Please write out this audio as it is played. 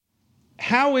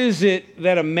How is it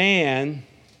that a man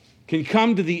can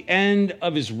come to the end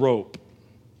of his rope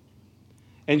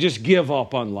and just give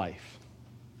up on life?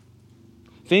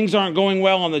 Things aren't going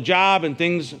well on the job, and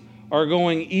things are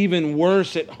going even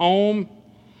worse at home,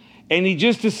 and he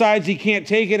just decides he can't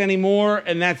take it anymore,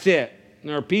 and that's it. And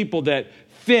there are people that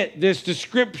fit this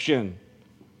description,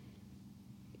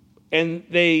 and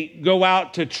they go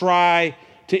out to try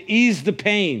to ease the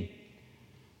pain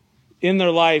in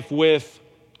their life with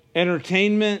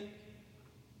entertainment,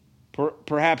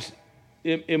 perhaps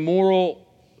immoral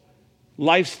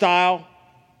lifestyle,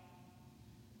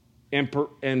 and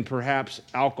perhaps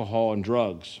alcohol and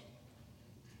drugs.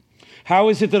 How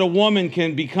is it that a woman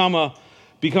can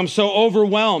become so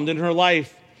overwhelmed in her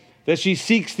life that she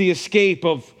seeks the escape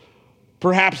of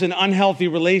perhaps an unhealthy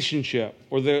relationship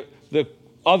or the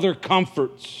other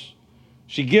comforts?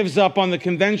 She gives up on the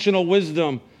conventional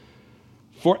wisdom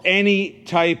for any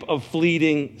type of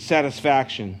fleeting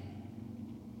satisfaction.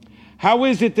 How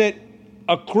is it that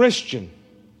a Christian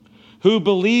who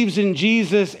believes in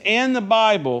Jesus and the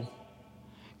Bible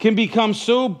can become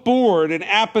so bored and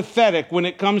apathetic when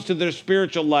it comes to their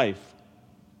spiritual life?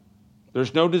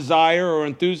 There's no desire or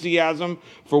enthusiasm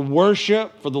for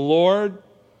worship for the Lord.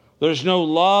 There's no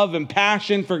love and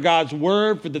passion for God's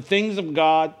word, for the things of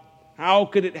God. How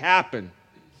could it happen?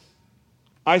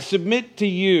 I submit to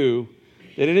you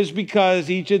that it is because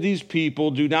each of these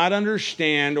people do not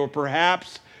understand, or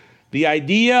perhaps the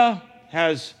idea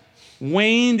has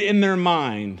waned in their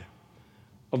mind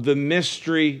of the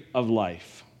mystery of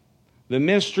life. The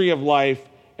mystery of life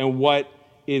and what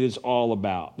it is all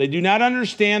about. They do not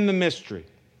understand the mystery.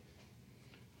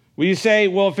 Well, you say,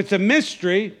 well, if it's a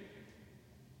mystery,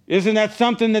 isn't that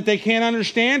something that they can't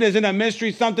understand? Isn't a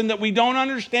mystery something that we don't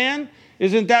understand?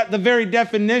 Isn't that the very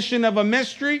definition of a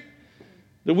mystery?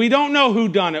 That we don't know who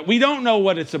done it. We don't know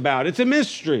what it's about. It's a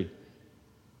mystery.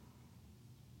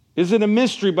 Is it a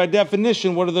mystery by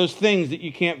definition? What are those things that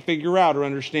you can't figure out or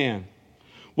understand?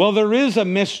 Well, there is a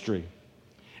mystery.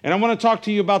 And I want to talk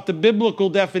to you about the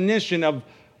biblical definition of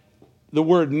the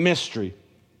word mystery.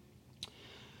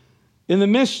 In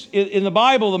the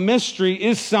Bible, the mystery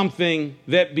is something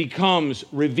that becomes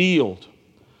revealed.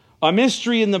 A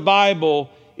mystery in the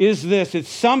Bible is this. It's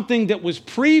something that was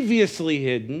previously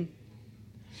hidden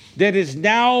that has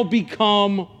now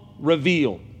become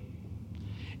revealed.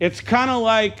 It's kind of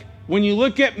like when you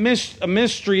look at a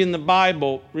mystery in the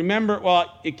Bible, remember,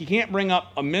 well, you can't bring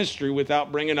up a mystery without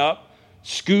bringing up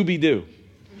Scooby-Doo,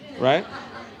 right?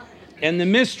 And the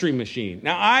Mystery Machine.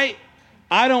 Now,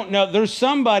 I don't know. There's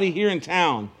somebody here in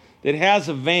town that has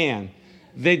a van.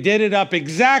 They did it up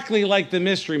exactly like the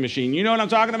Mystery Machine. You know what I'm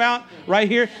talking about? Right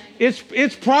here.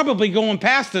 It's probably going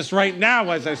past us right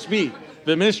now as I speak,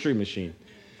 the Mystery Machine.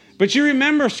 But you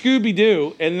remember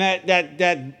Scooby-Doo and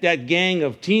that gang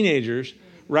of teenagers,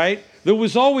 right? There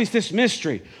was always this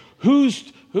mystery.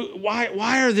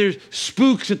 Why are there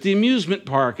spooks at the amusement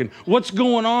park? And what's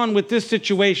going on with this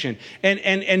situation?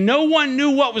 And no one knew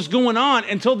what was going on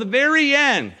until the very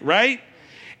end, right?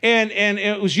 And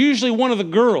it was usually one of the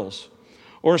girls,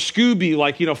 or Scooby,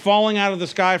 like, falling out of the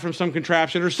sky from some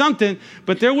contraption or something.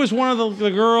 But there was one of the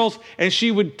girls, and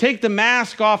she would take the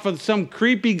mask off of some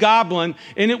creepy goblin,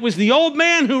 and it was the old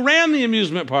man who ran the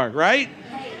amusement park, right?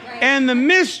 And the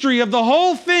mystery of the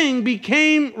whole thing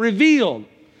became revealed.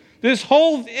 This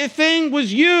whole thing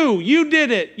was you. You did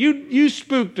it. You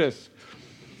spooked us.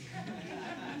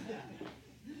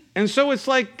 And so it's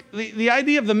like the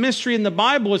idea of the mystery in the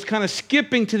Bible is kind of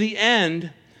skipping to the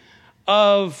end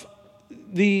of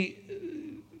the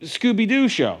Scooby-Doo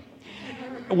show,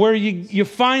 where you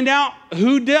find out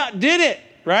who did it,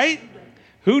 right?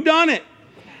 Who done it?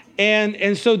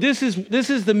 And so this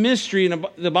is the mystery in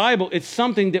the Bible. It's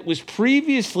something that was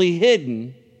previously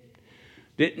hidden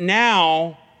that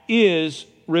now is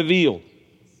revealed.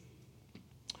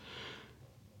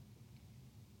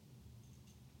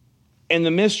 And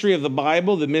the mystery of the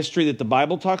Bible, the mystery that the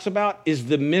Bible talks about, is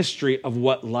the mystery of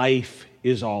what life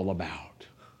is all about.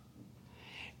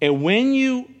 And when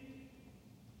you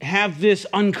have this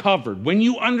uncovered, when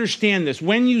you understand this,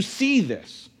 when you see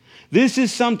this, this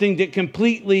is something that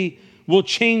completely will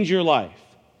change your life.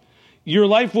 Your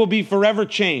life will be forever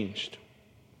changed.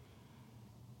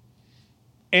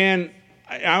 And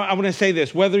I want to say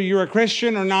this, whether you're a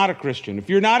Christian or not a Christian. If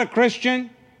you're not a Christian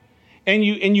and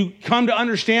you come to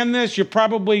understand this, you're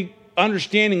probably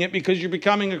understanding it because you're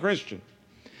becoming a Christian.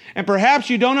 And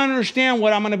perhaps you don't understand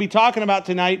what I'm going to be talking about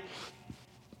tonight.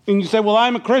 And you say, well,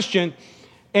 I'm a Christian.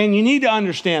 And you need to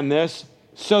understand this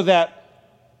so that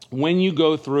when you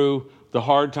go through the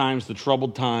hard times, the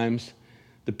troubled times,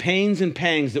 the pains and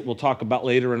pangs that we'll talk about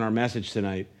later in our message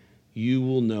tonight, You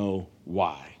will know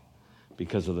why,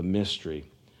 because of the mystery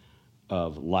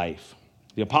of life.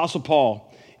 The Apostle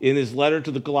Paul, in his letter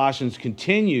to the Colossians,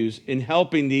 continues in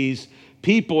helping these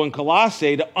people in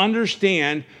Colossae to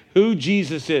understand who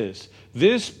Jesus is.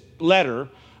 This letter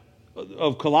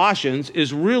of Colossians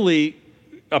is really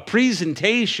a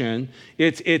presentation.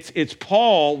 It's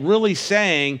Paul really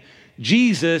saying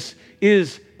Jesus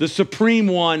is the supreme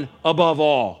one above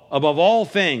all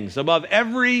things, above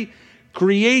every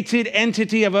created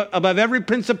entity, above every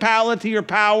principality or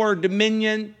power,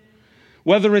 dominion,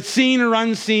 whether it's seen or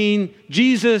unseen.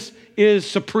 Jesus is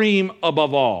supreme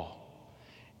above all.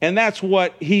 And that's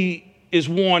what he is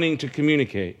wanting to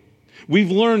communicate.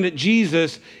 We've learned that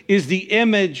Jesus is the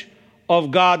image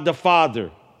of God the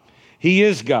Father. He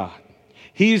is God.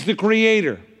 He is the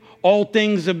creator. All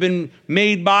things have been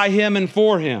made by him and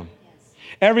for him. Yes.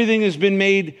 Everything has been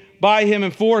made by him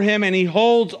and for him, and he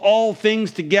holds all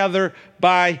things together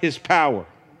by his power.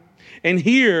 And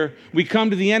here we come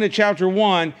to the end of chapter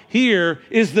 1. Here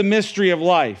is the mystery of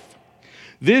life.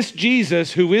 This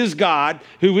Jesus, who is God,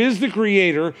 who is the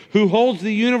creator, who holds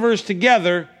the universe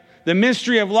together, the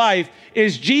mystery of life,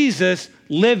 is Jesus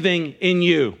living in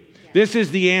you. This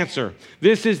is the answer.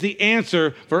 This is the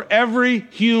answer for every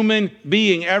human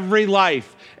being, every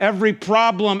life, every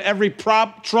problem, every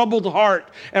troubled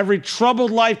heart, every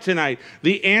troubled life tonight.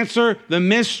 The answer, the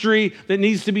mystery that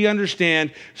needs to be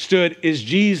understood is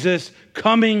Jesus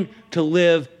coming to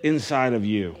live inside of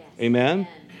you. Yes. Amen? Amen.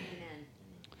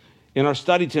 In our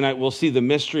study tonight, we'll see the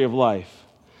mystery of life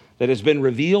that has been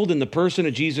revealed in the person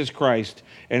of Jesus Christ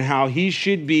and how he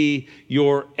should be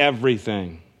your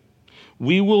everything.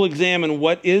 We will examine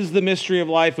what is the mystery of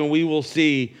life, and we will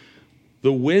see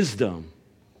the wisdom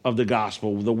of the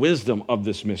gospel, the wisdom of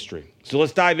this mystery. So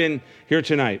let's dive in here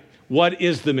tonight. What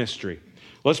is the mystery?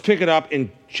 Let's pick it up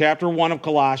in chapter 1 of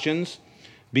Colossians.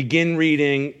 We'll begin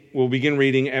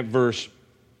reading at verse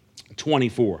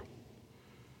 24.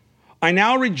 I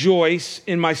now rejoice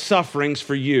in my sufferings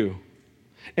for you,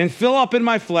 and fill up in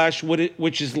my flesh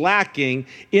which is lacking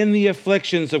in the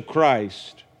afflictions of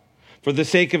Christ, for the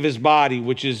sake of his body,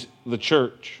 which is the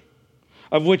church,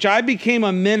 of which I became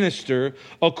a minister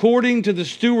according to the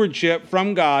stewardship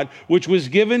from God, which was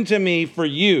given to me for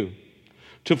you,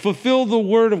 to fulfill the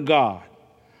word of God,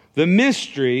 the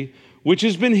mystery which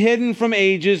has been hidden from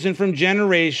ages and from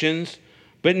generations,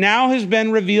 but now has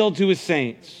been revealed to his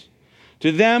saints.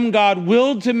 To them God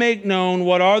willed to make known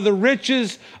what are the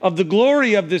riches of the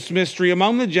glory of this mystery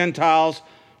among the Gentiles,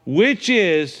 which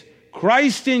is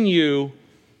Christ in you,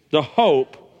 the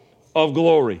hope of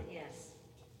glory. Yes.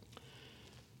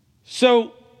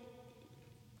 So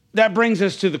that brings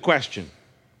us to the question,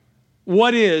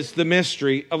 what is the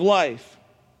mystery of life?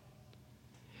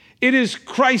 It is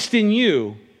Christ in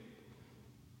you,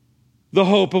 the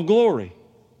hope of glory.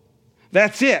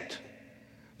 That's it.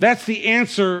 That's the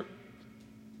answer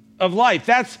of life.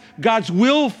 That's God's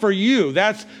will for you.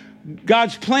 That's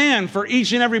God's plan for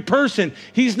each and every person.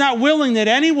 He's not willing that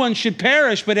anyone should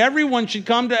perish, but everyone should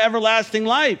come to everlasting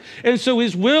life. And so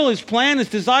his will, his plan, his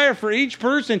desire for each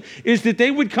person is that they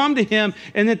would come to him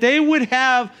and that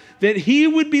he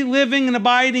would be living and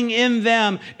abiding in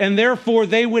them, and therefore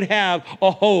they would have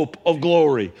a hope of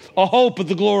glory, a hope of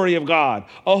the glory of God,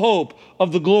 a hope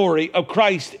of the glory of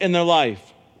Christ in their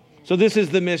life. So this is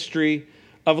the mystery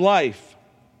of life.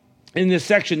 In this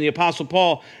section, the Apostle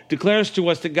Paul declares to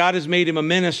us that God has made him a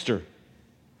minister.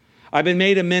 I've been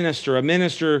made a minister. A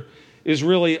minister is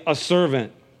really a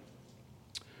servant.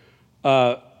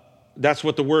 That's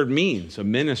what the word means, a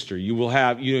minister. You will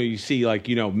have, you see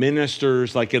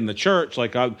ministers like in the church,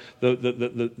 like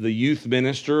the youth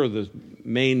minister or the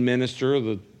main minister or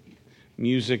the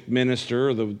music minister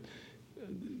or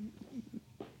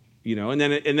and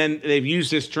then they've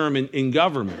used this term in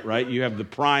government, right? You have the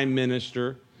prime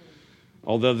minister.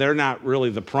 Although they're not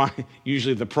really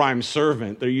usually the prime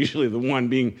servant. They're usually the one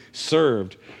being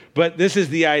served. But this is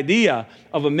the idea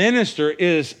of a minister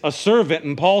is a servant.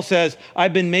 And Paul says,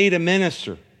 I've been made a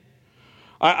minister.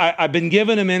 I've been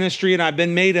given a ministry and I've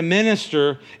been made a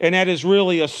minister, and that is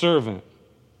really a servant.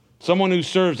 Someone who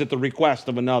serves at the request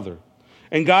of another.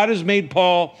 And God has made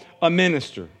Paul a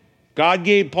minister. God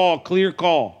gave Paul a clear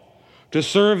call to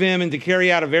serve him and to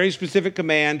carry out a very specific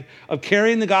command of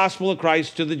carrying the gospel of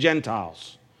Christ to the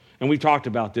Gentiles. And we've talked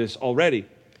about this already.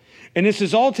 And this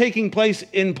is all taking place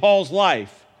in Paul's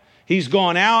life. He's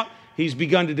gone out. He's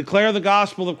begun to declare the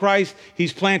gospel of Christ.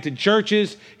 He's planted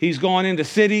churches. He's gone into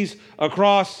cities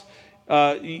across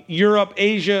Europe,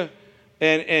 Asia,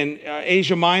 and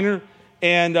Asia Minor.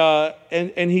 And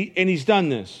he's done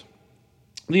this.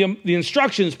 the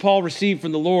instructions Paul received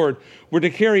from the Lord were to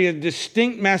carry a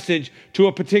distinct message to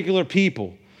a particular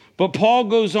people. But Paul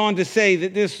goes on to say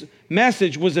that this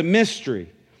message was a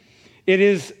mystery. It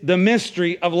is the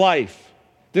mystery of life.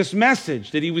 This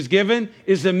message that he was given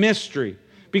is a mystery.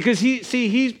 Because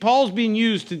Paul's being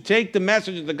used to take the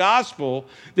message of the gospel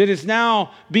that is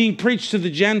now being preached to the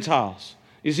Gentiles.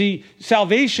 You see,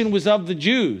 salvation was of the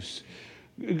Jews.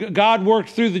 God worked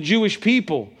through the Jewish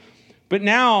people. But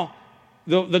now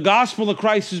the gospel of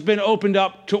Christ has been opened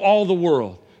up to all the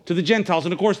world, to the Gentiles.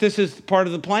 And of course, this is part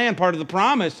of the plan, part of the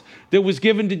promise that was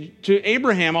given to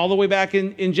Abraham all the way back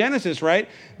in Genesis, right?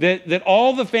 That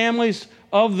all the families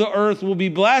of the earth will be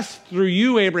blessed through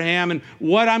you, Abraham, and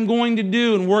what I'm going to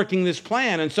do in working this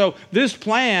plan. And so this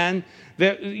plan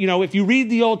that, if you read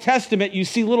the Old Testament, you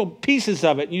see little pieces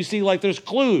of it. And you see like there's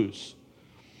clues.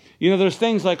 There's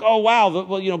things like, oh,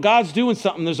 wow, God's doing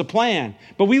something. There's a plan.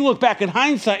 But we look back in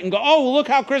hindsight and go, oh, well, look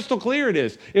how crystal clear it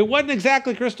is. It wasn't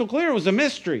exactly crystal clear. It was a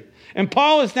mystery. And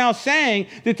Paul is now saying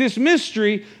that this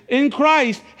mystery in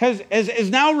Christ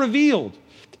is now revealed.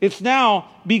 It's now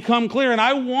become clear. And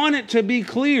I want it to be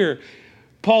clear,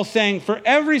 Paul's saying, for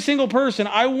every single person,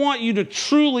 I want you to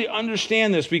truly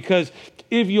understand this, because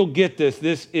if you'll get this,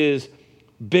 this is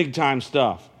big time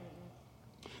stuff.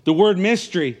 The word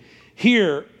mystery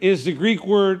here is the Greek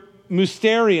word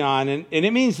mysterion, and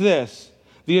it means this: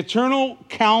 the eternal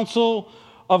counsel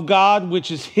of God, which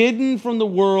is hidden from the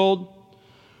world,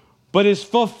 but is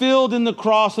fulfilled in the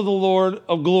cross of the Lord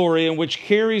of glory, and which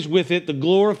carries with it the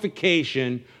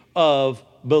glorification of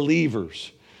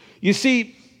believers. You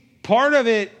see, part of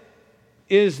it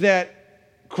is that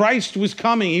Christ was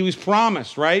coming. He was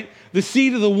promised, right? The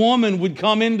seed of the woman would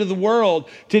come into the world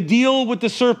to deal with the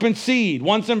serpent's seed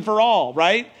once and for all,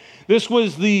 right? This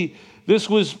was the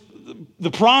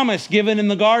promise given in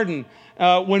the garden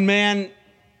when man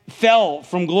fell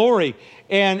from glory.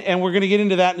 And we're going to get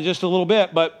into that in just a little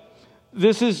bit, but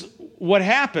this is what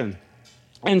happened.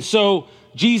 And so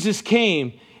Jesus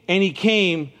came, and he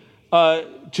came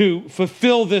to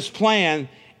fulfill this plan,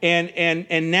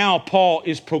 and now Paul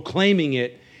is proclaiming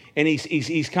it. And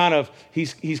he's kind of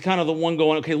the one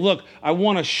going, okay, look, I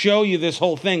want to show you this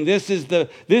whole thing. This is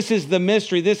the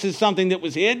mystery. This is something that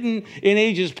was hidden in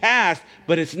ages past,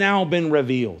 but it's now been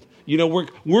revealed.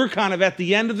 We're kind of at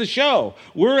the end of the show.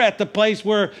 We're at the place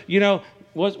where,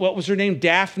 what was her name?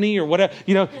 Daphne or whatever.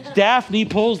 Daphne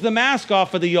pulls the mask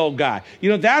off of the old guy.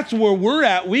 That's where we're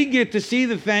at. We get to see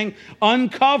the thing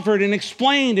uncovered and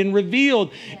explained and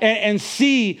revealed, and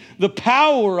see the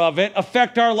power of it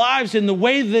affect our lives in the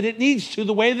way that it needs to,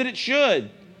 the way that it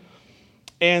should.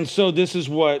 And so this is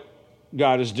what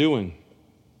God is doing.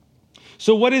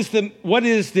 So what is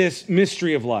this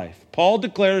mystery of life? Paul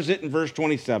declares it in verse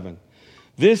 27.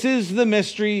 This is the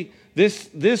mystery.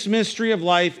 This mystery of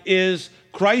life is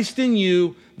Christ in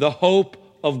you, the hope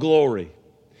of glory.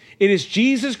 It is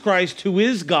Jesus Christ who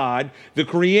is God, the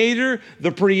creator,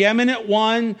 the preeminent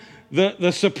one,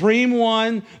 the supreme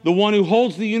one, the one who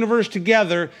holds the universe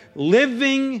together,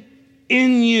 living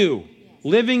in you,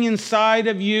 living inside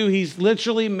of you. He's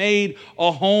literally made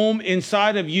a home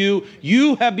inside of you.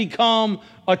 You have become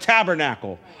a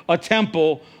tabernacle, a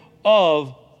temple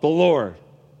of the Lord.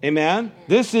 Amen?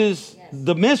 This is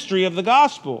the mystery of the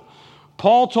gospel.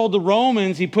 Paul told the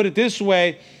Romans, he put it this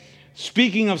way,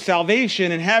 speaking of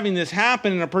salvation and having this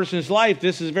happen in a person's life,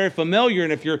 this is very familiar.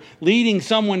 And if you're leading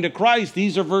someone to Christ,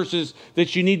 these are verses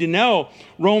that you need to know.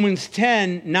 Romans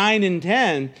 10, 9 and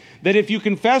 10, that if you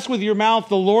confess with your mouth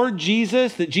the Lord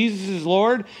Jesus, that Jesus is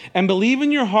Lord, and believe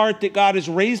in your heart that God has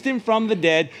raised him from the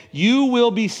dead, you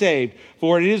will be saved.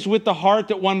 For it is with the heart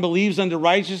that one believes unto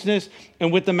righteousness,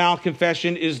 and with the mouth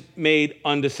confession is made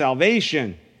unto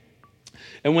salvation.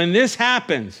 And when this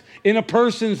happens in a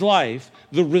person's life,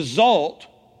 the result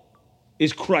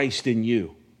is Christ in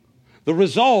you. The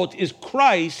result is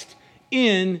Christ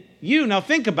in you. Now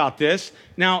think about this.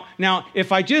 Now,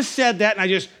 if I just said that and I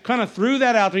just kind of threw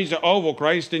that out there, you say, oh, well,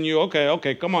 Christ in you.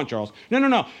 Okay, come on, Charles.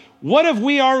 No. What have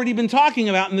we already been talking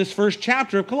about in this first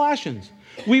chapter of Colossians?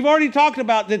 We've already talked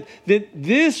about that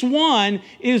this one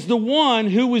is the one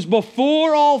who was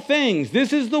before all things.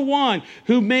 This is the one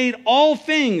who made all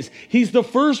things. He's the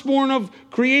firstborn of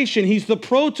creation. He's the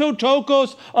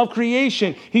prototokos of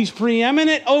creation. He's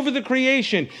preeminent over the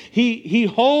creation. He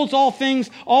holds all things.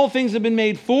 All things have been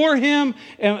made for him,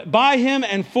 and by him,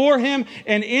 and for him,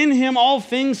 and in him all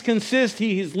things consist.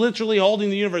 He is literally holding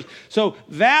the universe. So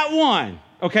that one,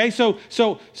 okay, so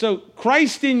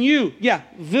Christ in you, yeah,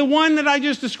 the one that I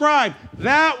just described,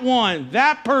 that one,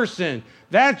 that person,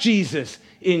 that Jesus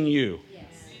in you. Yes.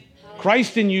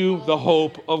 Christ in you, the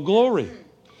hope of glory.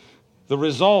 The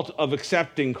result of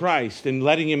accepting Christ and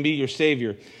letting him be your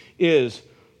Savior is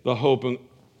the hope and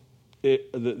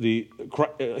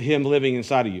him living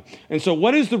inside of you. And so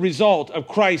what is the result of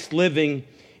Christ living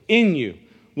in you?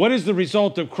 What is the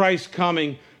result of Christ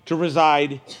coming to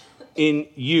reside in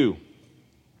you?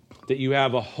 That you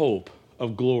have a hope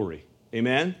of glory.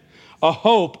 Amen? A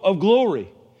hope of glory.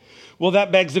 Well,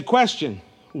 that begs the question,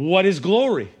 what is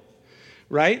glory?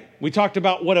 Right? We talked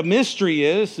about what a mystery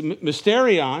is,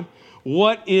 mysterion.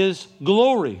 What is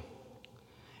glory?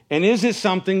 And is it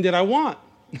something that I want?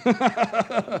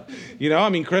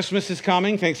 Christmas is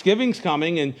coming, Thanksgiving's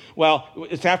coming, and well,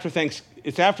 it's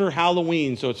after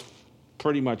Halloween, so it's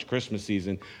pretty much Christmas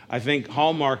season. I think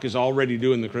Hallmark is already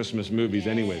doing the Christmas movies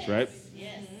anyways, right?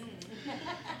 Yes.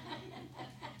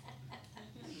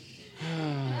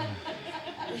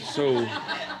 So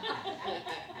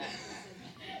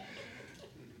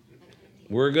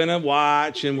we're going to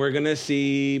watch and we're going to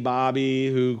see Bobby,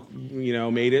 who,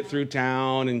 made it through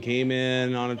town and came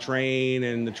in on a train,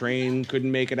 and the train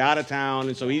couldn't make it out of town,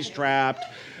 and so he's trapped.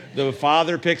 The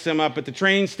father picks him up at the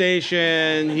train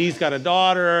station. He's got a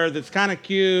daughter that's kind of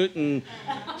cute and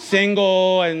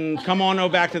single, and come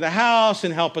on back to the house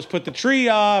and help us put the tree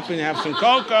up and have some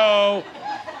cocoa.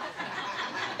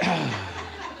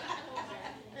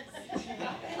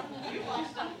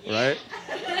 Right?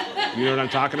 You know what I'm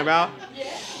talking about?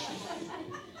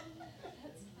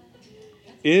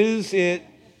 Is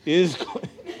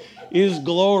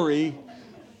glory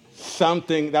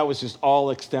something that was just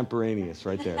all extemporaneous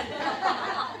right there?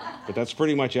 But that's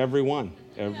pretty much every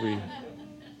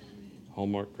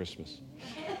Hallmark Christmas.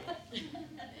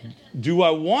 Do I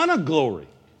want a glory?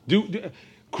 Do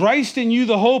Christ in you,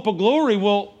 the hope of glory?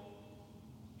 Well,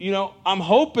 I'm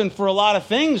hoping for a lot of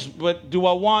things, but do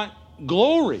I want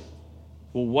glory?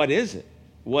 Well, what is it?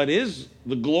 What is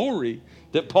the glory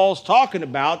that Paul's talking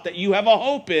about that you have a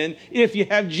hope in if you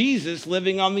have Jesus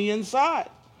living on the inside?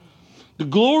 The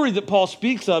glory that Paul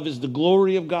speaks of is the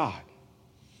glory of God.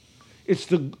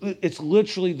 It's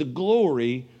literally the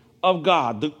glory of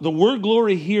God. The word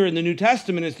glory here in the New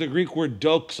Testament is the Greek word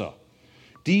doxa.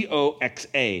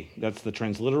 D-O-X-A. That's the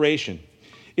transliteration.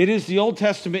 It is the Old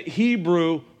Testament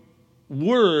Hebrew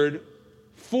word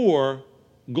for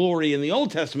glory in the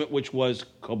Old Testament, which was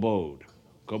kabod.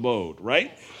 Kabod,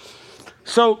 right?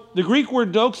 So the Greek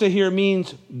word doxa here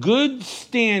means good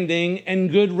standing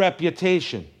and good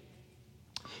reputation.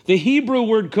 The Hebrew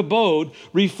word kabod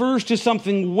refers to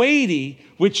something weighty,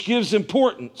 which gives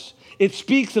importance. It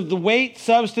speaks of the weight,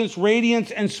 substance,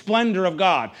 radiance, and splendor of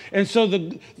God. And so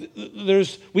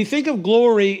we think of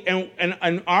glory,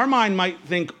 and our mind might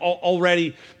think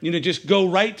already, just go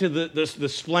right to the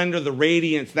splendor, the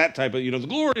radiance, that type of, the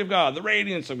glory of God, the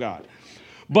radiance of God.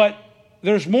 But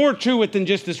there's more to it than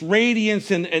just this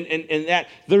radiance and that.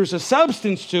 There's a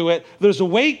substance to it. There's a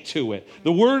weight to it.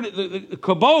 The word the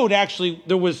kabod, actually,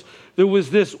 there was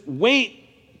this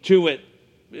weight to it.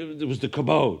 It was the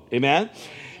kabod. Amen?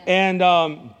 And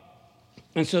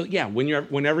so, yeah,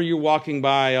 whenever you're walking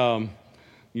by,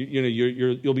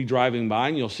 you'll be driving by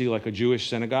and you'll see like a Jewish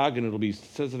synagogue, and it'll be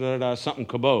something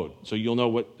kabod. So you'll know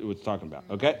what it's talking about,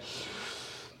 okay?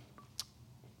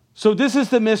 So this is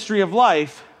the mystery of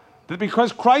life, that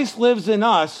because Christ lives in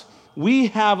us, we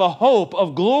have a hope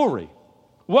of glory.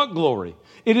 What glory?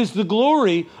 It is the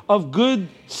glory of good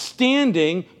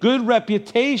standing, good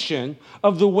reputation,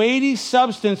 of the weighty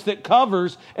substance that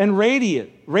covers and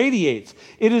radiates.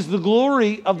 It is the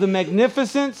glory of the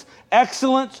magnificence,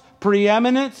 excellence,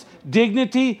 preeminence,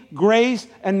 dignity, grace,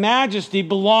 and majesty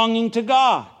belonging to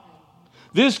God.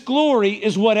 This glory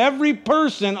is what every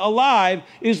person alive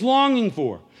is longing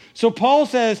for. So Paul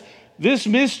says, this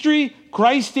mystery,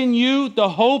 Christ in you, the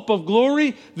hope of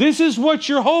glory, this is what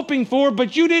you're hoping for,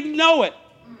 but you didn't know it.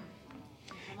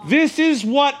 This is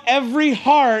what every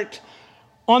heart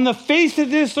on the face of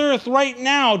this earth right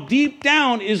now, deep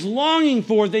down, is longing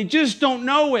for. They just don't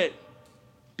know it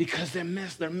because they're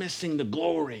missing the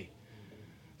glory.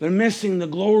 They're missing the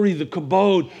glory, the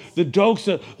kabod, the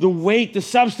doxa, the weight, the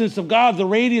substance of God, the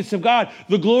radiance of God,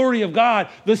 the glory of God,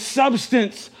 the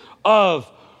substance of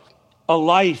a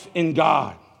life in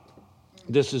God.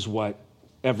 This is what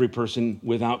every person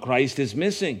without Christ is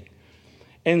missing.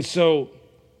 And so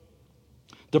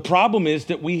the problem is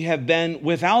that we have been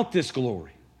without this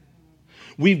glory.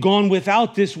 We've gone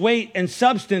without this weight and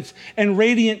substance and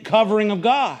radiant covering of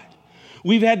God.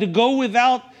 We've had to go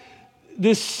without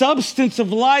this substance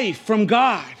of life from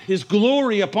God, His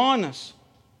glory upon us.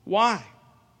 Why?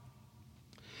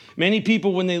 Many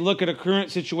people, when they look at a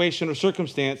current situation or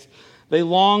circumstance, they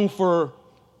long for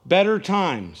better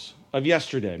times of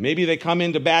yesterday. Maybe they come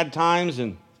into bad times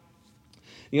and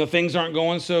things aren't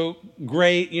going so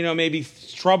great, maybe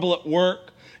trouble at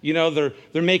work, they're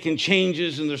making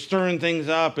changes and they're stirring things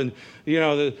up and,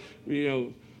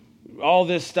 all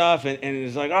this stuff. And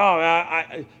it's like,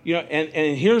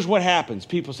 and here's what happens.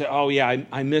 People say, oh yeah,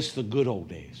 I miss the good old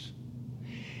days.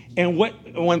 And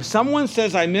when someone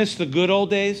says, I miss the good old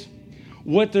days,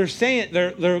 what they're saying,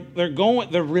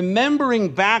 they're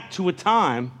remembering back to a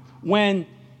time when,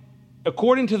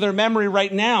 according to their memory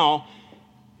right now,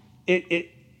 it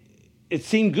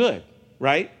seemed good,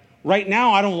 right? Right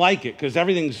now, I don't like it because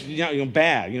everything's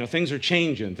bad. Things are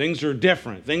changing, things are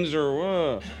different, things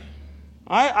are.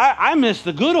 I miss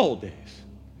the good old days.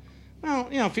 Well,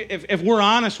 if we're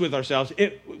honest with ourselves,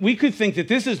 we could think that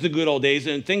this is the good old days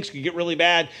and things could get really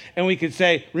bad, and we could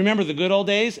say, remember the good old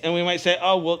days? And we might say,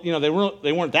 oh, well, they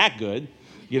weren't that good,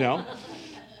 Or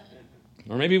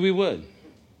maybe we would.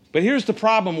 But here's the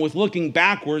problem with looking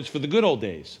backwards for the good old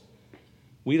days.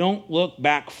 We don't look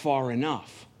back far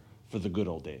enough for the good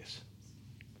old days.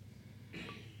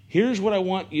 Here's what I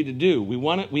want you to do.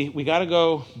 We got to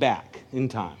go back in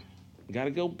time. We got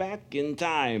to go back in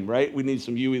time, right? We need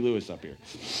some Huey Lewis up here.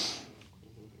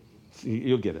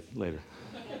 You'll get it later.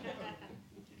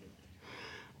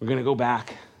 We're going to go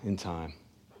back in time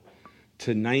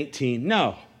to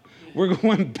we're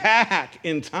going back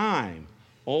in time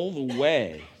all the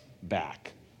way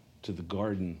back to the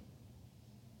Garden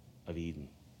of Eden.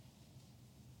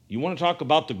 You want to talk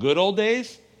about the good old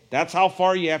days? That's how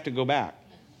far you have to go back.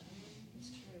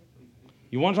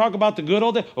 You want to talk about the good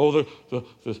old days? Oh, the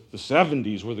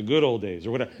 70s were the good old days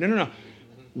or whatever. No.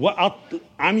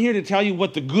 I'm here to tell you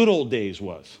what the good old days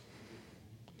was.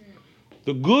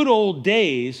 The good old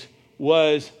days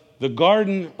was the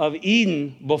Garden of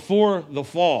Eden before the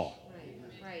fall.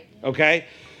 Right. Okay?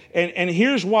 And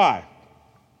here's why.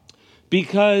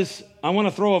 Because I want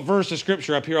to throw a verse of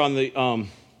scripture up here on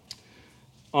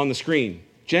the screen.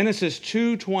 Genesis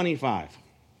 2:25.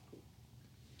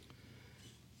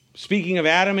 Speaking of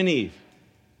Adam and Eve.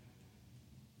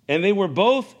 And they were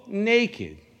both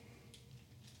naked,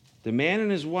 the man and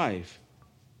his wife,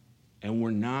 and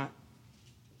were not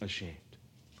ashamed.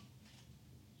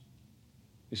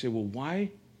 You say, well,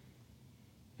 why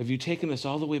have you taken us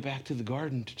all the way back to the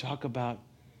garden to talk about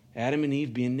Adam and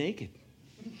Eve being naked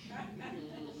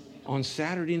on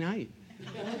Saturday night?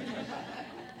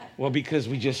 Well, because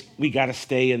we got to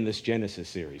stay in this Genesis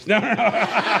series. No.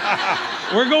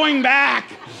 We're going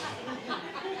back.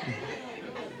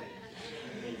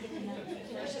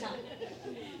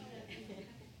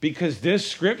 Because this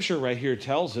scripture right here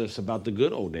tells us about the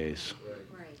good old days.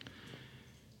 Right.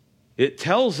 It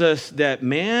tells us that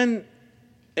man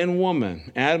and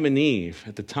woman, Adam and Eve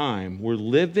at the time, were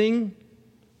living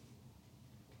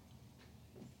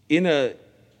in a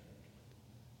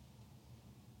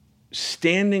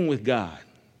standing with God,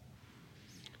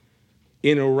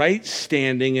 in a right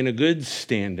standing, in a good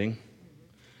standing,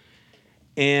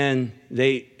 and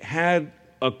they had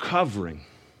a covering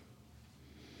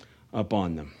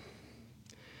upon them.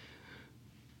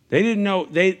 They didn't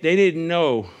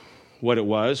know what it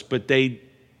was, but they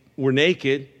were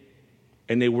naked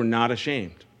and they were not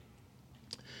ashamed.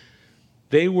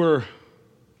 They were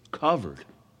covered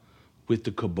with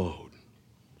the kabod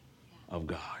of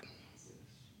God.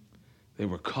 They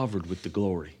were covered with the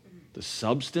glory, the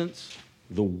substance,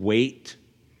 the weight,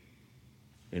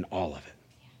 and all of it.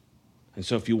 And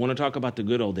so if you want to talk about the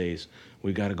good old days,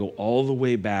 we've got to go all the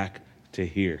way back to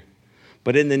here.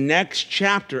 But in the next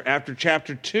chapter, after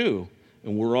chapter 2,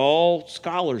 and we're all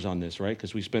scholars on this, right?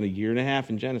 Because we spent 1.5 years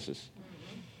in Genesis.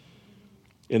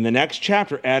 In the next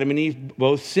chapter, Adam and Eve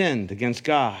both sinned against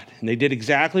God. And they did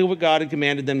exactly what God had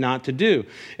commanded them not to do.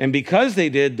 And because they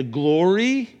did, the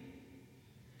glory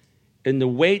and the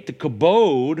weight, the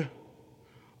kabod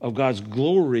of God's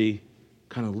glory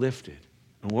kind of lifted.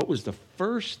 And what was the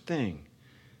first thing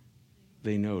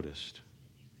they noticed?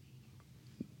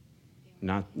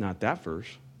 Not that verse.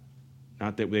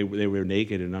 Not that they were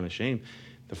naked and unashamed.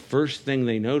 The first thing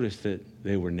they noticed that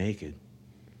they were naked.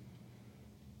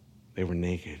 They were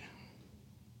naked.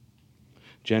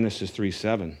 Genesis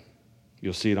 3:7.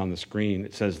 You'll see it on the screen.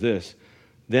 It says this.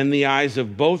 Then the eyes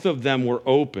of both of them were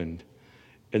opened,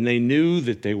 and they knew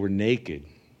that they were naked.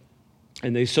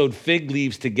 And they sewed fig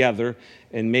leaves together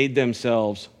and made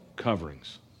themselves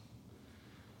coverings.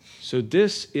 So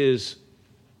this is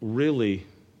really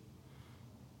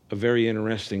a very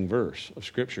interesting verse of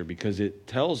Scripture because it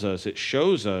tells us, it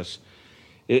shows us,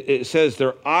 it says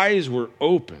their eyes were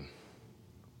open.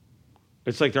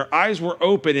 It's like their eyes were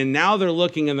open and now they're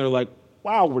looking and they're like,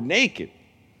 wow, we're naked.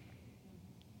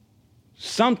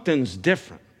 Something's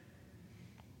different.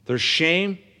 There's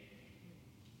shame.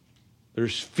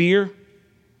 There's fear.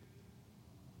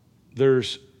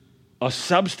 There's a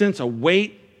substance, a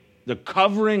weight, the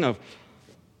covering of.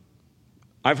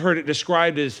 I've heard it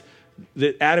described as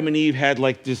that Adam and Eve had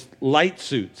like this light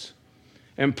suits.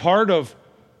 And part of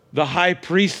the high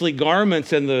priestly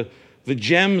garments and the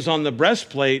gems on the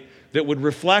breastplate that would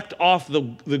reflect off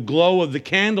the glow of the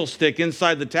candlestick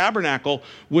inside the tabernacle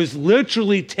was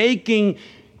literally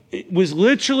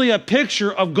a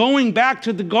picture of going back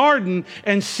to the garden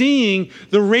and seeing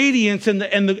the radiance and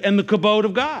the kabod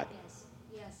of God. Yes.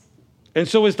 Yes. And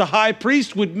so as the high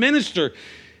priest would minister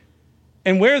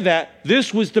and wear that,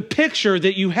 this was the picture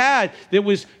that you had. It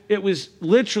was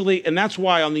literally, and that's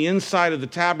why on the inside of the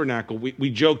tabernacle, we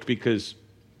joked because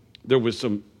there was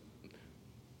some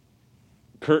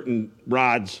curtain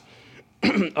rods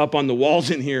up on the walls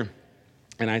in here.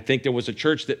 And I think there was a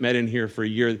church that met in here for a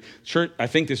year. I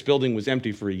think this building was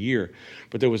empty for a year.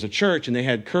 But there was a church, and they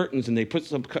had curtains, and they put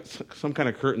some kind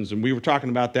of curtains. And we were talking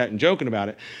about that and joking about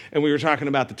it. And we were talking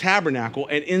about the tabernacle.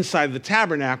 And inside the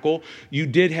tabernacle, you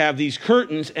did have these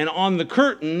curtains. And on the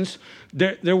curtains,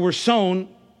 there were sewn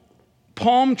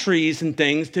palm trees and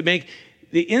things to make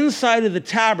the inside of the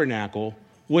tabernacle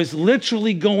was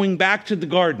literally going back to the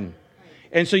garden.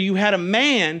 And so you had a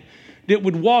man that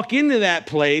would walk into that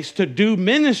place to do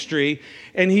ministry,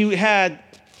 and he had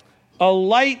a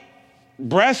light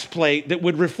breastplate that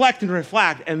would reflect,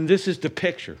 and this is the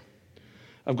picture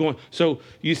of going. So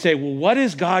you say, well, what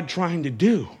is God trying to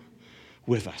do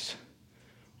with us?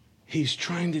 He's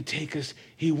trying to take us,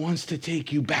 he wants to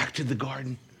take you back to the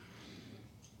garden.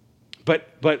 But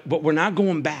we're not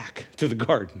going back to the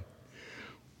garden.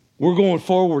 We're going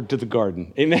forward to the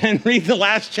garden. Amen. Read the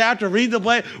last chapter. Read the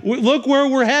play. Look where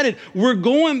we're headed. We're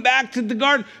going back to the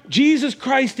garden. Jesus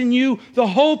Christ in you, the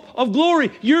hope of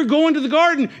glory. You're going to the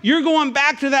garden. You're going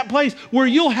back to that place where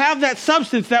you'll have that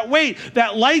substance, that weight,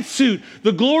 that light suit.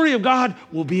 The glory of God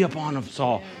will be upon us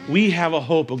all. We have a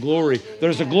hope of glory.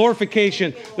 There's a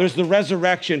glorification. There's the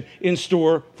resurrection in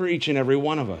store for each and every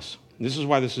one of us. This is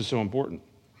why this is so important.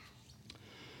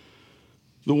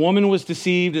 The woman was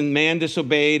deceived and man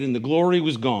disobeyed and the glory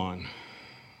was gone.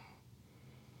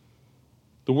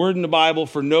 The word in the Bible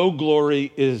for no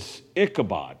glory is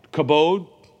Ichabod. Kabod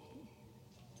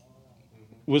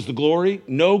was the glory.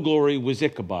 No glory was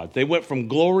Ichabod. They went from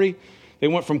glory, they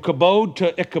went from kabod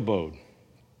to Ichabod.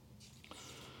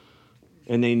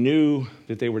 And they knew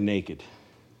that they were naked.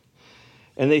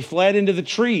 And they fled into the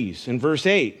trees in verse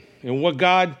 8. And what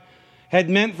God had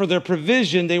meant for their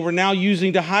provision, they were now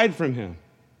using to hide from him.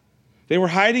 They were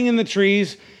hiding in the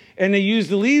trees, and they used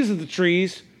the leaves of the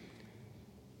trees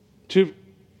to,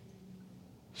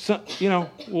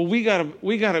 well, we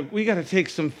gotta take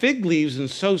some fig leaves and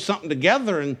sew something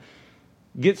together and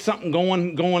get something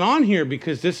going on here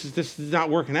because this is not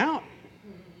working out.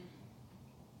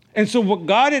 And so what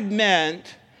God had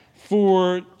meant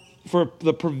for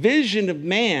the provision of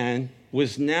man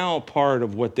was now part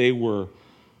of what they were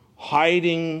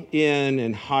hiding in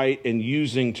and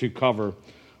using to cover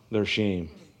their shame.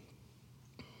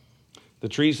 The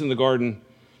trees in the garden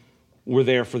were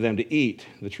there for them to eat,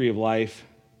 the tree of life,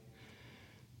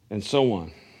 and so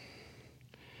on.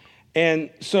 And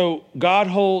so God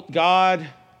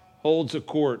holds a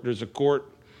court. There's a court.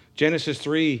 Genesis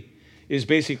 3 is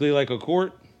basically like a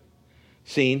court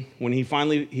scene. When he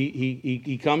finally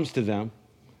he comes to them,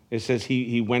 it says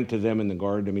he went to them in the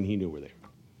garden. I mean, he knew where they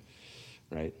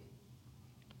were, right?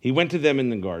 He went to them in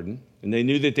the garden, and they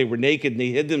knew that they were naked, and they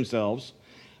hid themselves.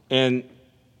 And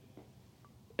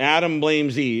Adam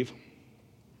blames Eve,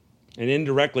 and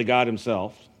indirectly God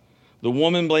himself. The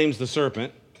woman blames the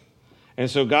serpent. And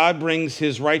so God brings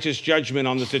his righteous judgment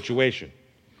on the situation.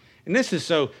 And this is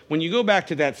so, when you go back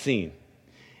to that scene,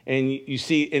 and you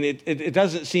see, and it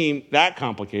doesn't seem that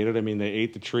complicated. I mean, they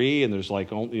ate the tree, and there's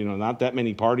not that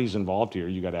many parties involved here.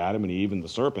 You got Adam and Eve and the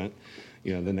serpent.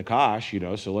 The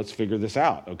Nakash, so let's figure this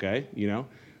out, okay?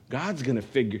 God is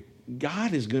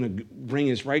going to bring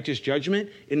his righteous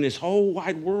judgment in this whole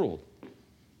wide world.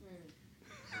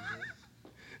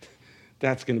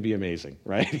 That's going to be amazing,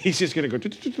 right? He's just going to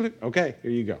go, okay,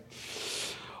 here you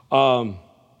go.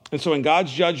 And so in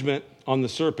God's judgment on the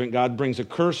serpent, God brings a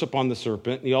curse upon the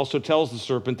serpent. He also tells the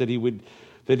serpent that he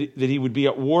would be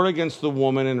at war against the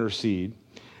woman and her seed.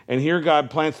 And here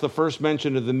God plants the first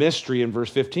mention of the mystery in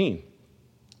verse 15.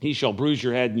 He shall bruise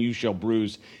your head, and you shall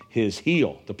bruise his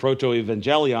heel. The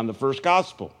proto-evangelion, the first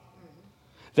gospel.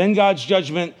 Then God's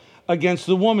judgment against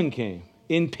the woman came.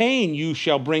 In pain you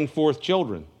shall bring forth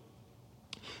children.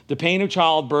 The pain of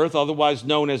childbirth, otherwise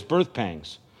known as birth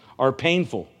pangs, are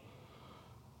painful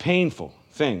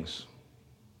things.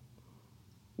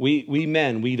 We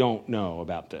men, we don't know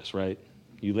about this, right?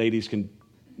 You ladies can,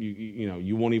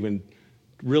 you won't even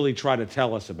really try to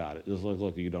tell us about it. Just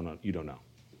look, you don't know. You don't know.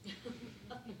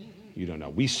 You don't know.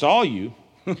 We saw you.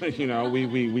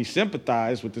 We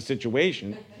sympathize with the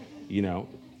situation,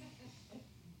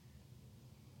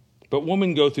 But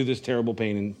women go through this terrible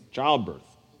pain in childbirth.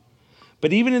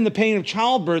 But even in the pain of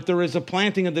childbirth, there is a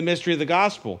planting of the mystery of the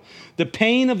gospel. The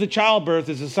pain of the childbirth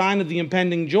is a sign of the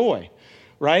impending joy,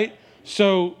 right?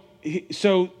 So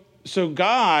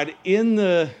God, in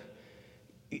the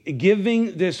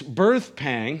giving this birth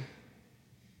pang,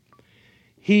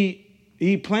 he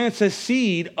plants a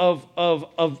seed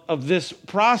of this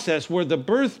process where the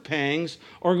birth pangs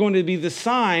are going to be the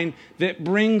sign that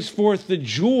brings forth the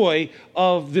joy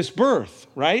of this birth,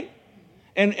 right?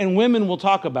 And women will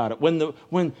talk about it.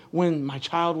 When my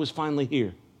child was finally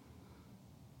here,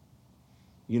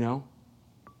 the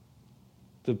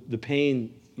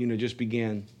pain, just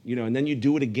began, and then you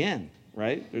do it again,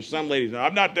 right? There's some ladies,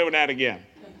 I'm not doing that again,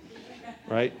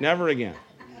 right? Never again.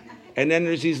 And then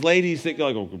there's these ladies that go,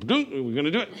 we're going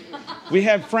to do it. We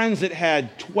have friends that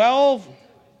had 12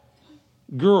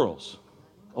 girls,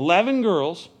 11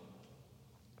 girls.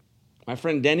 My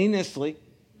friend Denny Nisley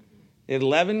had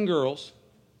 11 girls.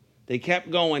 They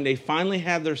kept going. They finally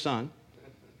had their son,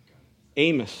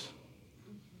 Amos.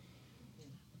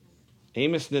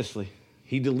 Amos Nisley.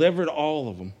 He delivered all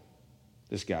of them.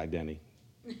 This guy, Denny.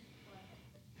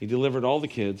 He delivered all the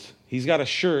kids. He's got a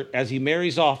shirt, as he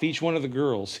marries off each one of the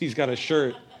girls, he's got a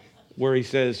shirt where he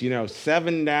says,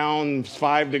 7 down,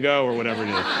 5 to go, or whatever it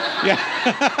is. Yeah.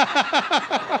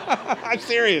 I'm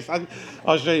serious.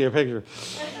 I'll show you a picture.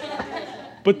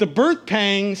 But the birth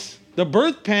pangs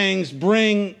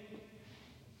bring,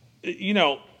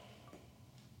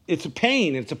 it's a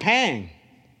pain, it's a pang.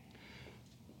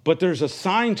 But there's a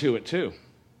sign to it too.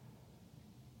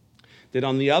 That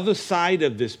on the other side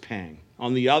of this pang,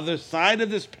 on the other side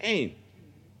of this pain,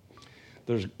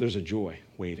 there's a joy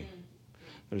waiting.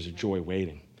 There's a joy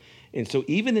waiting. And so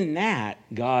even in that,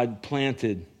 God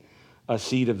planted a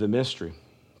seed of the mystery.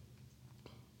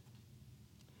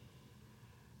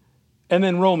 And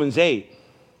then Romans 8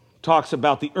 talks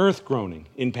about the earth groaning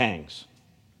in pangs.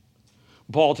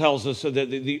 Paul tells us that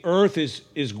the earth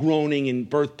is groaning in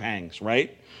birth pangs,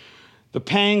 right? The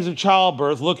pangs of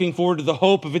childbirth, looking forward to the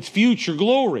hope of its future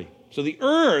glory. So the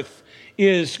earth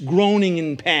is groaning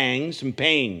in pangs and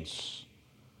pains.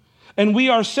 And we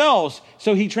ourselves,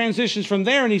 so he transitions from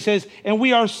there and he says, and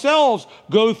we ourselves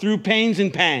go through pains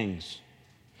and pangs.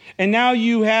 And now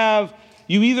you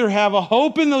either have a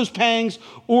hope in those pangs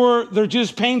or they're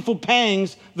just painful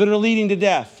pangs that are leading to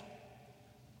death.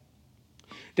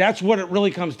 That's what it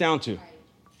really comes down to.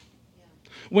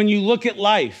 When you look at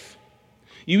life,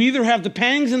 you either have the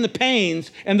pangs and the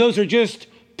pains, and those are just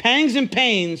pangs and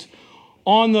pains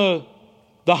on the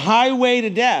highway to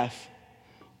death,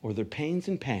 or they're pains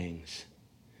and pangs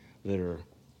that are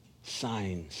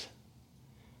signs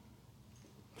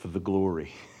for the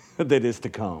glory that is to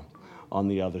come on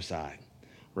the other side,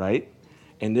 right?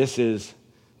 And this is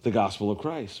the gospel of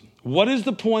Christ. What is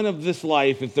the point of this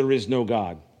life if there is no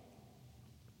God?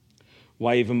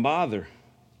 Why even bother?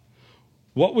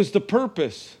 What was the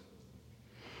purpose?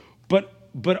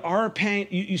 But our pain,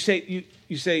 you say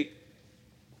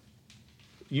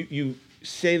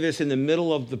this in the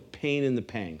middle of the pain and the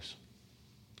pangs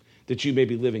that you may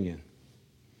be living in.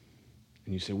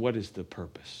 And you say, what is the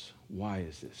purpose? Why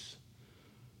is this?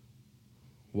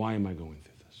 Why am I going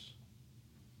through this?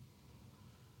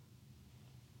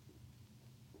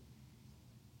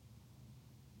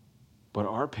 But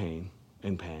our pain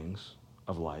and pangs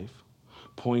of life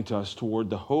point us toward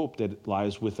the hope that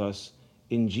lies with us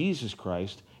in Jesus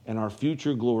Christ and our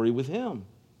future glory with him.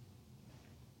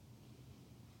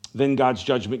 Then God's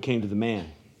judgment came to the man.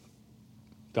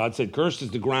 God said, cursed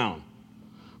is the ground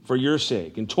for your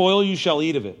sake, and toil you shall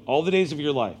eat of it all the days of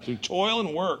your life. Through toil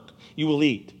and work you will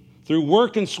eat. Through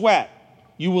work and sweat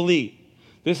you will eat.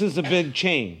 This is a big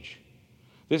change.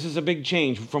 This is a big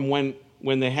change from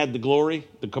when they had the glory,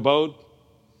 the kabod.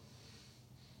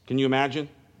 Can you imagine?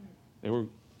 They were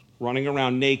running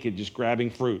around naked, just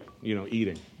grabbing fruit,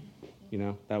 eating.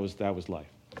 That was life.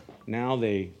 Now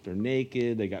they're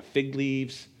naked, they got fig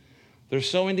leaves. They're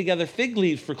sewing together fig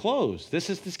leaves for clothes.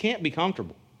 This can't be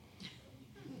comfortable.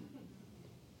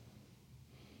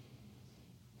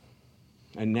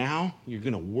 And now you're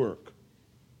going to work.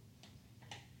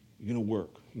 You're going to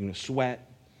work. You're going to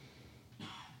sweat.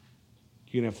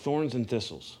 You're going to have thorns and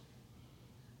thistles.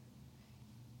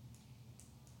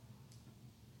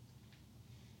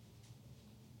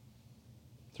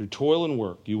 Through toil and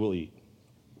work, you will eat.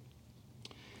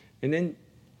 And then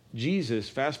Jesus,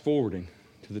 fast forwarding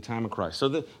to the time of Christ. So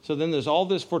then there's all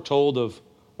this foretold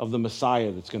of the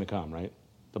Messiah that's going to come, right?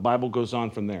 The Bible goes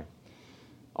on from there.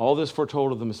 All this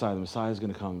foretold of the Messiah. The Messiah is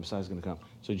going to come. The Messiah is going to come.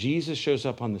 So Jesus shows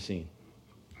up on the scene.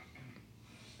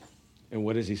 And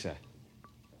what does he say?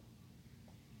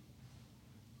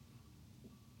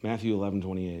 Matthew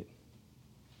 11:28.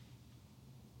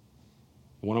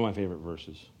 One of my favorite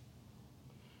verses.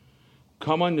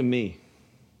 Come unto me,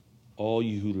 all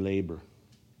you who labor,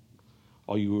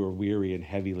 all you who are weary and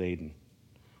heavy laden,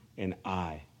 and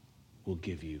I will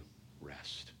give you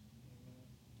rest.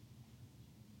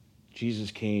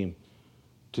 Jesus came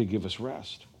to give us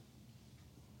rest.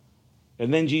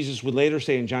 And then Jesus would later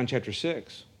say in John chapter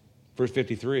 6, verse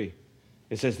 53,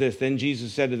 it says this, then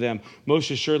Jesus said to them,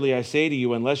 most assuredly I say to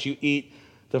you, unless you eat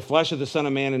the flesh of the Son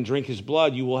of Man and drink his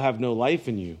blood, you will have no life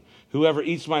in you. Whoever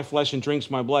eats my flesh and drinks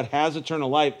my blood has eternal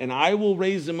life, and I will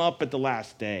raise him up at the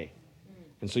last day.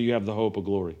 And so you have the hope of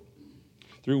glory.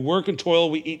 Through work and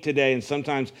toil we eat today, and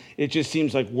sometimes it just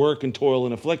seems like work and toil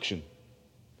and affliction.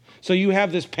 So you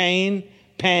have this pain,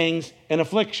 pangs, and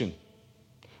affliction.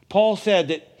 Paul said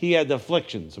that he had the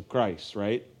afflictions of Christ,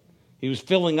 right? He was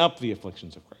filling up the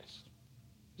afflictions of Christ.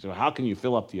 So how can you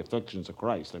fill up the afflictions of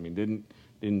Christ? I mean,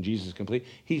 didn't Jesus complete?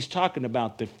 He's talking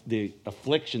about the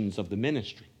afflictions of the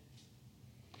ministry.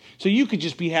 So you could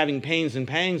just be having pains and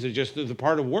pangs are just the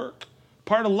part of work,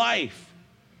 part of life,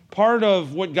 part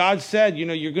of what God said. You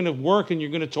know, you're going to work and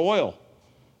you're going to toil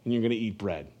and you're going to eat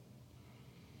bread.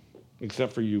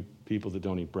 Except for you people that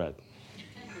don't eat bread.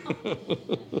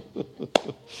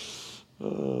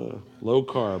 Low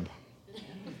carb.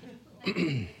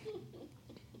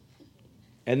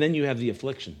 And then you have the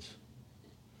afflictions.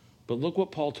 But look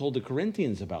what Paul told the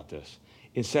Corinthians about this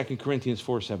in 2 Corinthians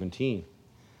 4:17.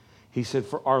 He said,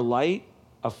 for our light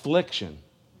affliction,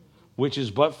 which is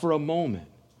but for a moment,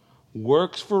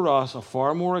 works for us a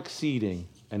far more exceeding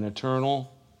and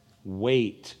eternal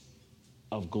weight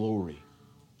of glory.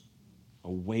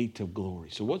 A weight of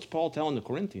glory. So what's Paul telling the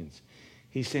Corinthians?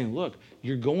 He's saying, look,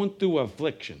 you're going through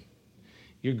affliction.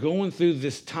 You're going through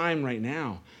this time right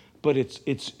now, but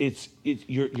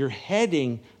you're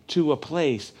heading to a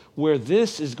place where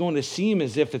this is going to seem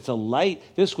as if it's a light.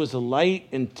 This was a light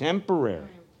and temporary.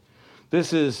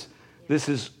 This is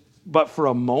but for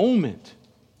a moment,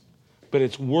 but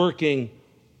it's working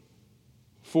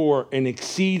for an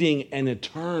exceeding and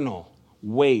eternal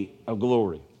weight of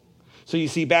glory. So you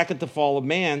see, back at the fall of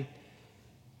man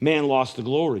lost the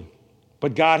glory.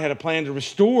 But God had a plan to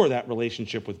restore that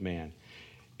relationship with man.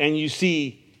 And you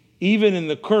see, even in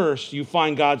the curse, you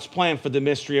find God's plan for the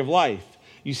mystery of life.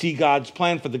 You see God's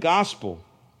plan for the gospel.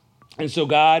 And so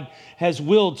God has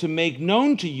willed to make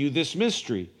known to you this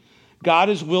mystery. God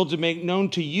has willed to make known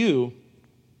to you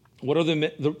what are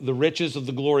the riches of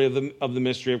the glory of the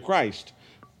mystery of Christ.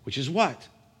 Which is what?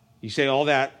 You say all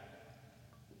that.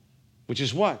 Which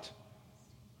is what?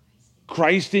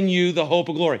 Christ in you, the hope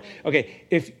of glory. Okay,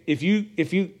 if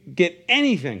you get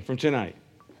anything from tonight,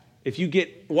 if you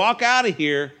walk out of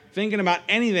here thinking about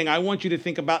anything, I want you to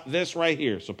think about this right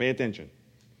here. So pay attention.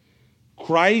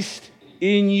 Christ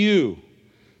in you,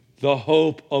 the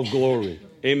hope of glory.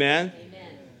 Amen?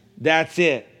 Amen. That's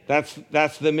it.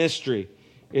 That's the mystery.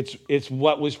 It's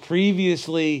what was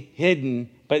previously hidden,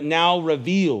 but now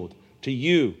revealed to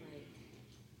you.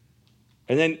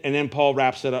 And then Paul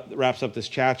wraps up this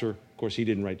chapter. Of course, he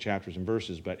didn't write chapters and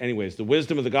verses, but anyways, the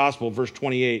wisdom of the gospel, verse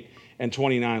 28 and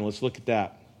 29. Let's look at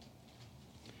that.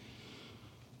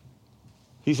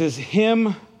 He says,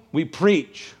 him we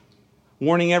preach,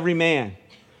 warning every man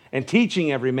and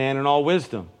teaching every man in all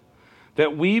wisdom,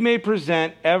 that we may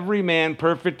present every man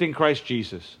perfect in Christ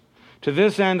Jesus. To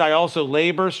this end I also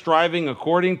labor, striving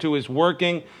according to his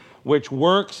working, which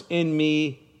works in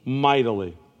me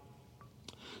mightily.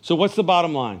 So what's the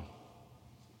bottom line?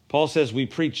 Paul says we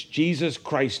preach Jesus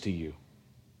Christ to you.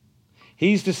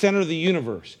 He's the center of the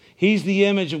universe. He's the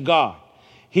image of God.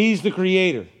 He's the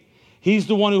creator. He's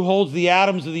the one who holds the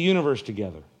atoms of the universe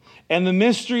together. And the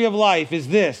mystery of life is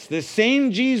this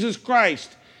same Jesus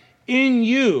Christ in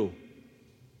you,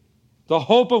 the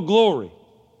hope of glory.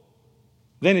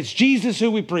 Then it's Jesus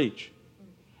who we preach.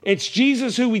 It's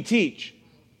Jesus who we teach.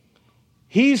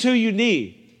 He's who you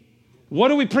need. What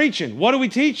are we preaching? What are we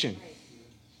teaching?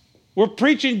 We're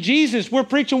preaching Jesus. We're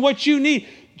preaching what you need.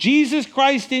 Jesus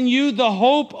Christ in you, the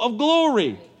hope of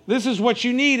glory. This is what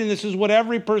you need, and this is what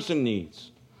every person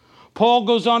needs. Paul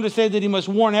goes on to say that he must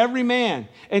warn every man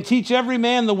and teach every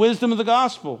man the wisdom of the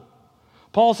gospel.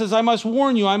 Paul says, I must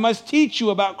warn you, I must teach you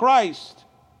about Christ.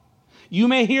 You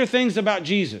may hear things about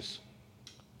Jesus.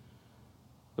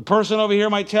 The person over here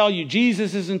might tell you,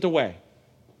 Jesus isn't the way.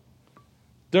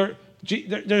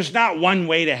 There's not one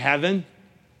way to heaven.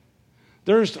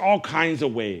 There's all kinds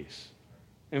of ways.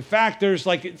 In fact, there's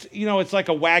like, it's like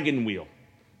a wagon wheel.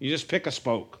 You just pick a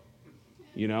spoke,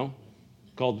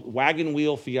 called wagon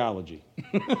wheel theology.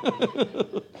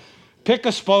 Pick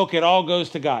a spoke, it all goes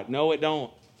to God. No, it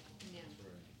don't.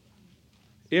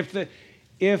 Yeah.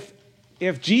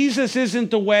 If Jesus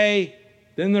isn't the way,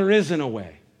 then there isn't a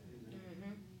way.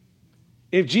 Mm-hmm.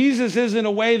 If Jesus isn't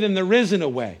a way, then there isn't a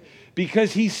way.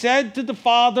 Because he said to the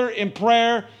Father in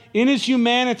prayer, in his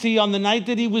humanity, on the night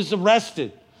that he was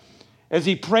arrested, as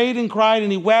he prayed and cried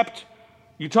and he wept,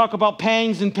 you talk about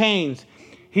pangs and pains.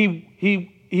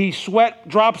 He sweat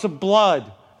drops of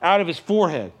blood out of his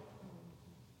forehead.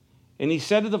 And he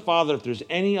said to the Father, if there's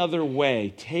any other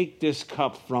way, take this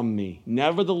cup from me.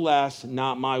 Nevertheless,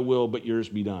 not my will, but yours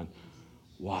be done.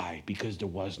 Why? Because there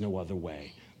was no other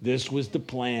way. This was the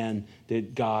plan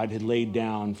that God had laid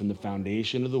down from the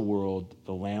foundation of the world,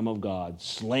 the Lamb of God,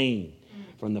 slain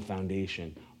from the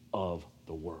foundation of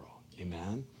the world.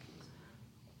 Amen?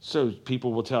 So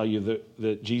people will tell you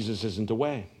that Jesus isn't the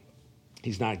way.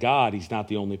 He's not God. He's not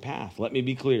the only path. Let me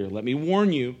be clear. Let me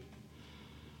warn you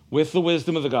with the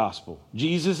wisdom of the gospel.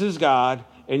 Jesus is God,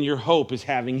 and your hope is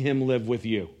having him live with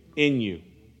you, in you.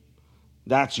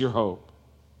 That's your hope.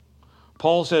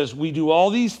 Paul says, we do all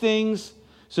these things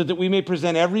so that we may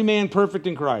present every man perfect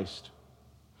in Christ.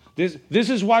 This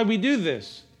is why we do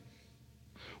this.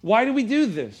 Why do we do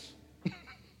this?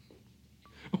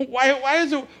 Why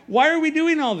are we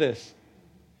doing all this?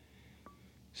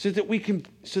 So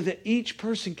that each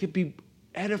person can be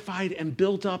edified and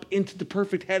built up into the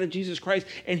perfect head of Jesus Christ,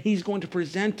 and he's going to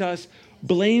present us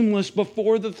blameless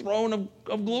before the throne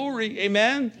of glory.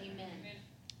 Amen? Amen.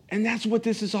 And that's what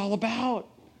this is all about.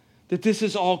 That this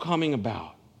is all coming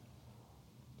about.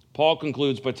 Paul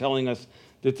concludes by telling us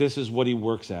that this is what he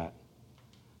works at.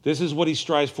 This is what he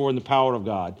strives for in the power of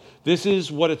God. This is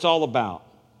what it's all about.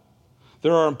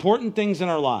 There are important things in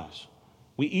our lives.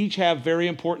 We each have very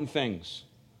important things.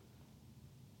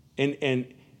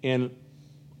 And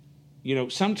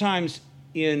sometimes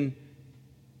in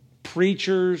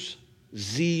preachers'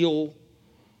 zeal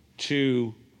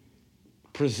to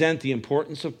present the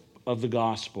importance of the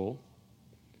gospel,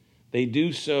 they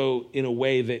do so in a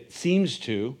way that seems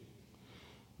to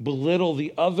belittle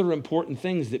the other important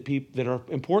things that are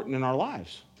important in our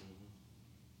lives.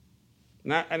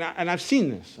 And I've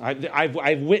seen this.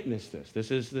 I've witnessed this.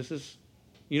 This is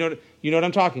you know what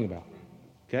I'm talking about.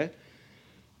 Okay?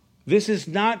 This is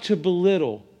not to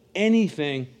belittle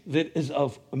anything that is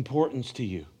of importance to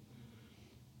you.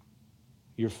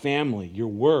 Your family, your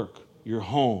work, your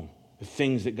home, the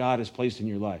things that God has placed in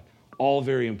your life, all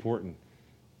very important.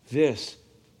 This,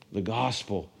 the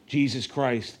gospel, Jesus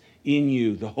Christ in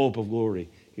you, the hope of glory,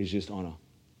 is just on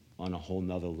a whole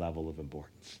nother level of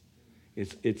importance.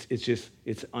 It's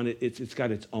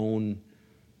got its own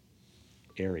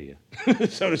area,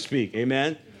 so to speak.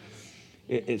 Amen?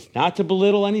 It's not to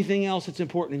belittle anything else that's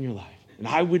important in your life. And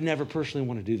I would never personally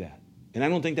want to do that. And I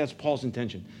don't think that's Paul's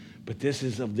intention. But this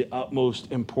is of the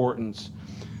utmost importance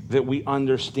that we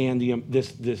understand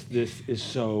this is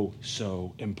so,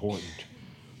 so important.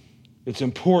 It's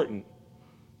important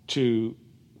to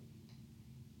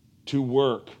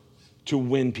work to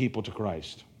win people to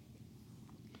Christ.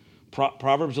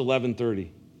 Proverbs 11:30.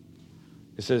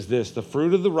 It says this: the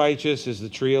fruit of the righteous is a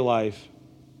tree of life,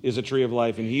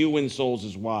 and he who wins souls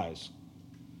is wise.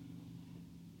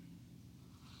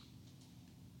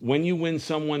 When you win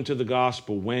someone to the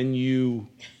gospel, when you,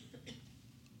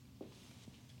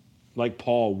 like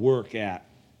Paul, work at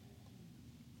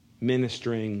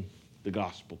ministering the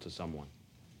gospel to someone,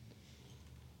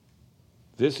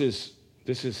 this is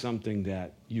something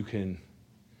that you can.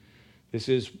 This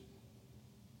is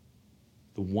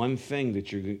the one thing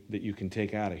that you can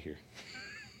take out of here.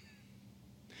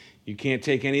 You can't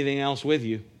take anything else with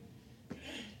you.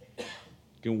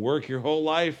 You can work your whole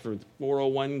life for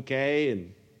 401k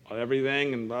and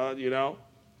everything, and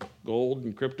gold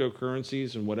and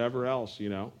cryptocurrencies and whatever else,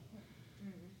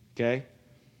 Okay?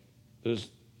 There's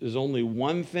only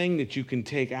one thing that you can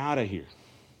take out of here.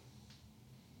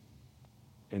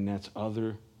 And that's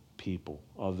other people,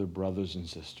 other brothers and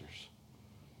sisters.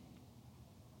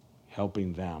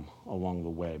 Helping them along the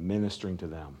way, ministering to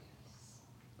them.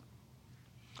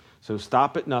 So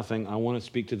stop at nothing. I want to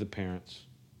speak to the parents.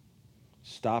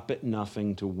 Stop at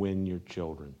nothing to win your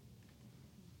children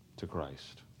to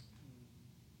Christ.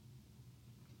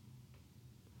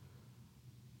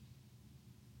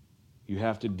 You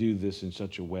have to do this in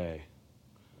such a way.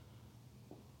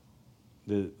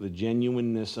 The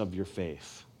genuineness of your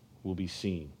faith will be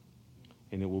seen.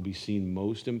 And it will be seen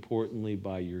most importantly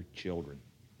by your children.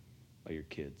 by your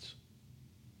kids.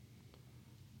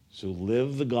 So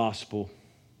live the gospel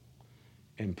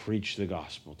and preach the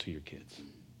gospel to your kids.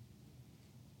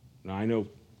 Now, I know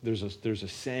there's a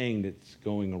saying that's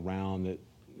going around that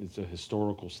it's a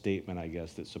historical statement, I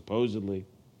guess, that supposedly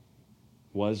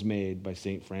was made by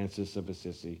St. Francis of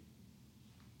Assisi.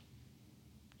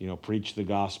 You know, preach the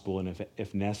gospel, and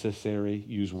if necessary,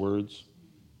 use words.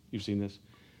 You've seen this?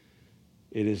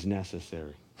 It is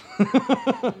necessary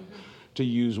to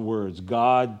use words.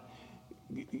 God's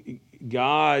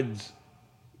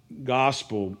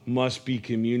gospel must be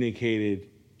communicated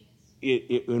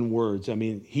in words. I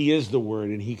mean, he is the word,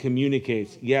 and he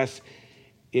communicates. Yes,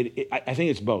 I think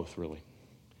it's both, really.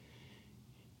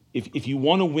 If you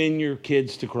want to win your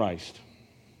kids to Christ,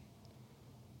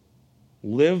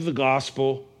 live the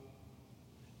gospel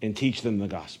and teach them the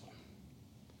gospel.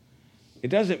 It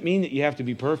doesn't mean that you have to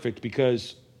be perfect,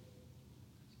 because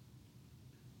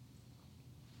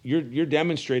you're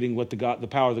demonstrating what the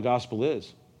power of the gospel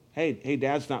is. Hey,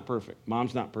 dad's not perfect.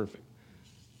 Mom's not perfect.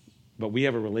 But we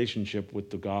have a relationship with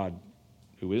the God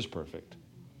who is perfect.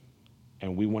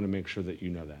 And we want to make sure that you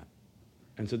know that.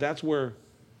 And so that's where,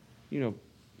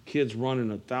 kids run in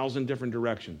 1,000 different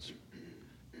directions.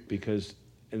 Because,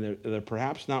 and they're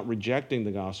perhaps not rejecting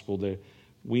the gospel.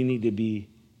 We need to be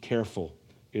careful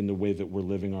in the way that we're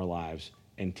living our lives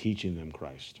and teaching them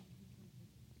Christ.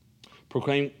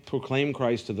 Proclaim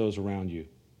Christ to those around you.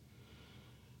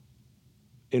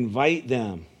 Invite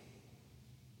them.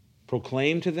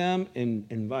 Proclaim to them and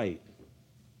invite.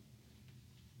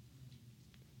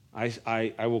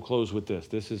 I will close with this.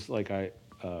 This is like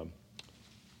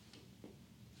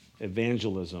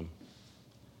evangelism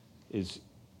is,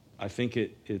 I think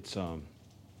it's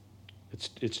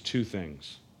two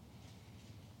things.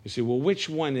 You say, well, which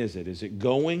one is it? Is it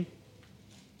going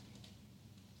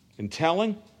and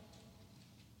telling,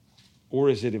 or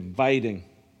is it inviting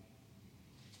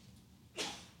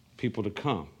people to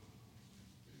come?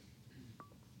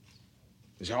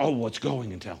 You say, oh, well, it's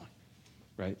going and telling,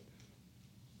 right?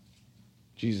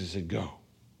 Jesus said, go.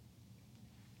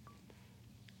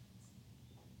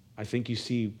 I think you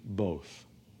see both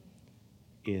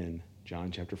in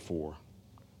John chapter 4,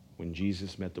 when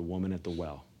Jesus met the woman at the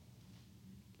well.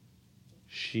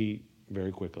 She,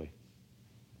 very quickly,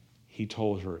 he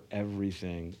told her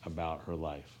everything about her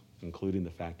life, including the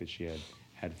fact that she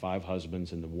had 5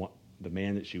 husbands, and the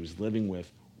man that she was living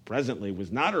with presently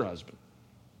was not her husband.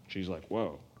 She's like,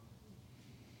 whoa.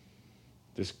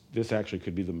 This actually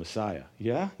could be the Messiah.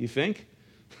 Yeah, you think?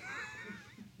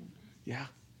 Yeah.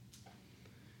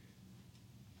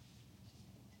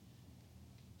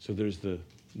 So there's the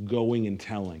going and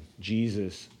telling.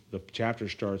 Jesus, the chapter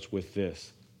starts with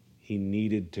this. He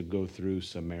needed to go through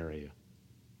Samaria.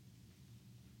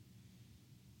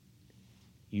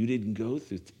 You didn't go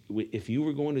through. If you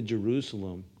were going to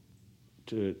Jerusalem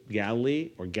to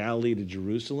Galilee, or Galilee to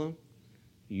Jerusalem,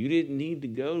 you didn't need to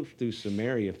go through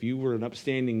Samaria. If you were an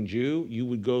upstanding Jew, you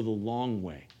would go the long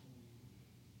way.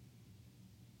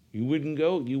 You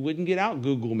wouldn't get out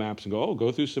Google Maps and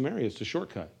go through Samaria. It's a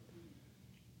shortcut.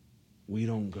 We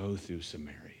don't go through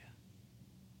Samaria.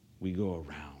 We go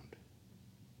around.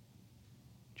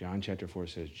 John chapter 4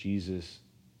 says Jesus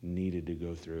needed to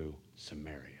go through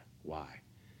Samaria. Why?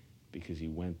 Because he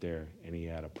went there and he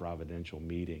had a providential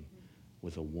meeting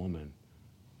with a woman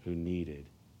who needed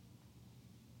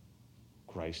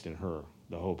Christ in her,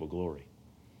 the hope of glory.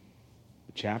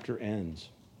 The chapter ends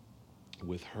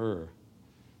with her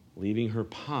leaving her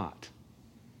pot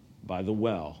by the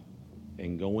well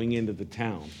and going into the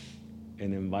town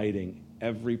and inviting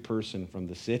every person from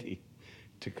the city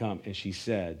to come. And she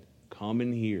said, come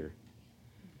and hear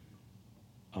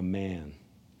a man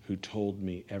who told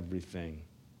me everything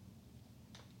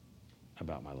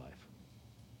about my life.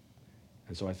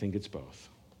 And so I think it's both.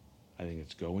 I think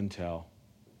it's go and tell.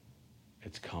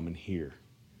 It's come and hear.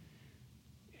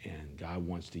 And God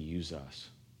wants to use us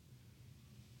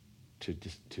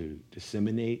to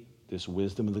disseminate this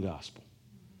wisdom of the gospel,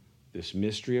 this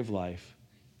mystery of life.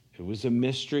 It was a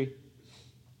mystery.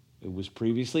 It was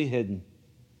previously hidden,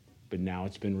 but now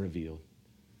it's been revealed.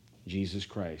 Jesus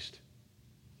Christ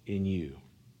in you,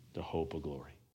 the hope of glory.